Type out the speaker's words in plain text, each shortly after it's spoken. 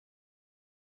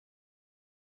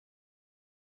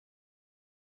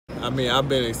I mean, I've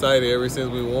been excited ever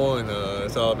since we won.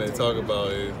 That's all I've been talking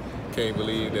about. Can't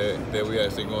believe that we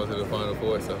actually going to the Final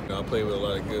Four. So I played with a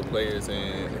lot of good players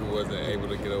and who wasn't able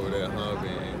to get over that hump,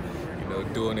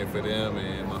 and doing it for them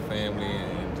and my family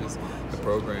and just the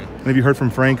program. Have you heard from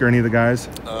Frank or any of the guys?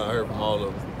 I heard from all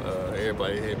of them.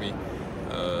 Everybody hit me,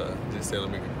 just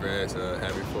telling me congrats,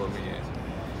 happy for me,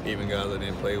 and even guys I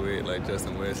didn't play with like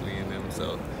Justin Wesley and them.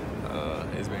 So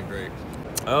it's been great.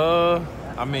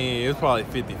 I mean, it was probably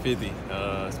 50-50,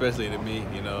 especially to me.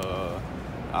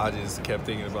 I just kept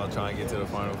thinking about trying to get to the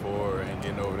Final Four and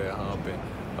getting over that hump, and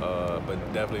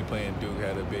but definitely playing Duke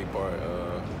had a big part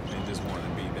in just wanting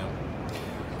to beat them.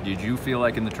 Did you feel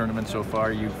like in the tournament so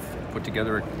far you've put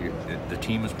together, the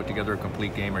team has put together a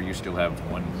complete game, or you still have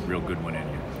one real good one in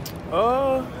you?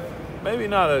 Maybe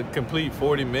not a complete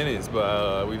 40 minutes,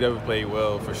 but we definitely played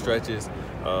well for stretches,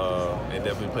 and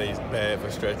definitely played bad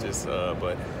for stretches,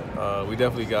 but we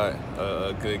definitely got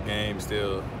a good game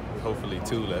still, hopefully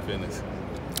 2 left in us.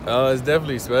 It's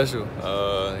definitely special.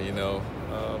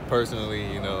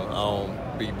 Personally, I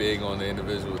don't be big on the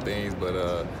individual things, but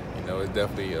it's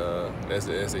definitely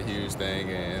that's a huge thing,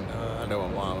 and I know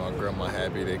my mom and my grandma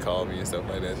happy. They called me and stuff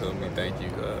like that, told me thank you.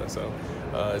 So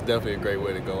it's definitely a great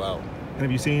way to go out. And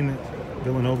have you seen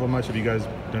Villanova much? Have you guys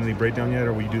done any breakdown yet,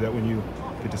 or will you do that when you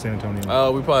get to San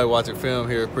Antonio? We probably watch a film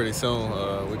here pretty soon.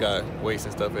 We got weights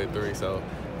and stuff at 3, so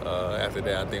after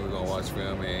that, I think we're gonna watch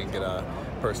film and get our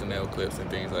personnel clips and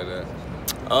things like that.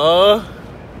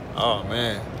 Oh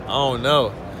man, I don't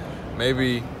know.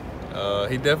 Maybe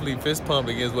he definitely fist pumped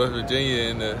against West Virginia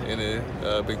in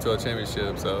the Big 12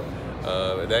 championship. So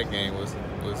that game was.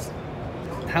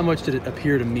 How much did it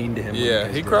appear to mean to him? Yeah,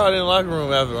 he cried in the locker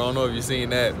room after. I don't know if you've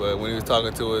seen that, but when he was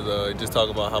talking to us, he just talked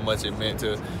about how much it meant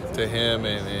to him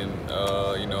and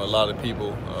a lot of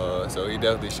people. So he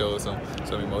definitely showed some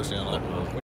emotion in the locker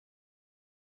room.